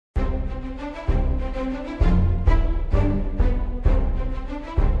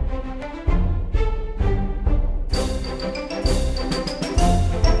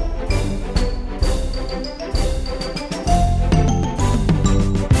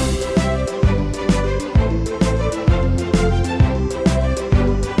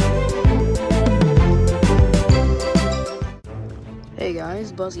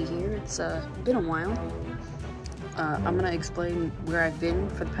Buzzy here. It's been a while. I'm gonna explain where I've been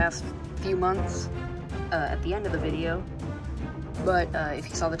for the past few months at the end of the video. But if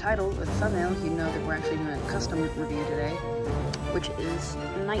you saw the title or the thumbnail, you know that we're actually doing a custom review today, which is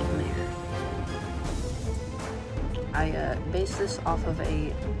Nightmare. I based this off of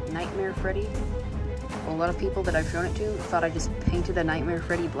a Nightmare Freddy. Well, a lot of people that I've shown it to thought I just painted a Nightmare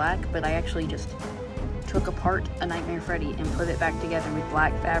Freddy black, but I actually just took apart a Nightmare Freddy and put it back together with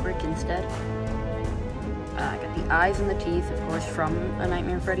black fabric instead. I got the eyes and the teeth, of course, from a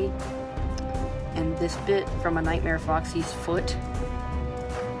Nightmare Freddy, and this bit from a Nightmare Foxy's foot.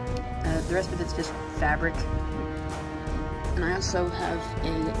 The rest of it's just fabric. And I also have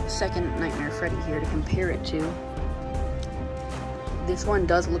a second Nightmare Freddy here to compare it to. This one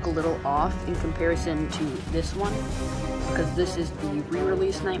does look a little off in comparison to this one, because this is the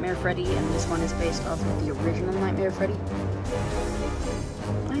re-released Nightmare Freddy, and this one is based off of the original Nightmare Freddy.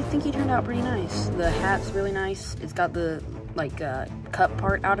 I think he turned out pretty nice. The hat's really nice. It's got the, cut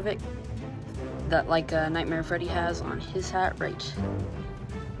part out of it that, Nightmare Freddy has on his hat right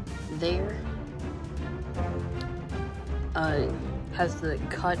there. Has the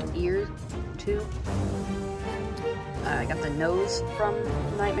cut ear, too. I got the nose from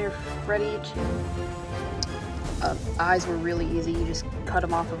Nightmare Freddy, too. Eyes were really easy. You just cut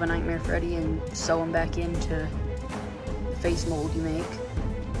them off of a Nightmare Freddy and sew them back into the face mold you make.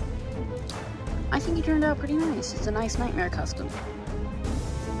 I think he turned out pretty nice. It's a nice Nightmare custom.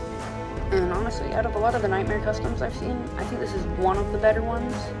 And honestly, out of a lot of the Nightmare customs I've seen, I think this is one of the better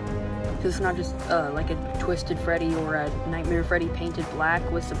ones. Because it's not just like a Twisted Freddy or a Nightmare Freddy painted black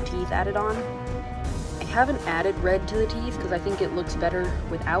with some teeth added on. I haven't added red to the teeth because I think it looks better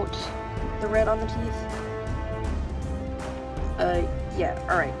without the red on the teeth. Yeah,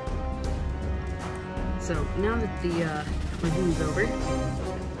 alright. So, now that the review is over,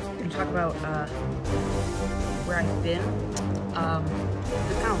 I'm going to talk about where I've been. I've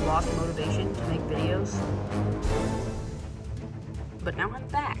kind of lost motivation to make videos. But now I'm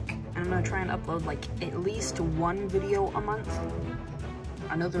back, and I'm going to try and upload, at least one video a month.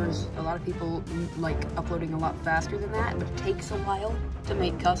 I know there's a lot of people, uploading a lot faster than that, but it takes a while to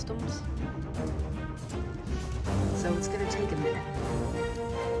make customs. So it's going to take a minute.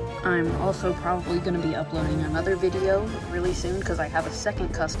 I'm also probably going to be uploading another video really soon, because I have a second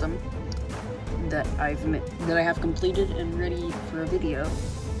custom that I have completed and ready for a video.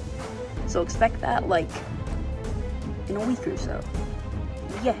 So expect that, in a week or so.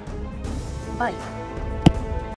 Yeah. Bye.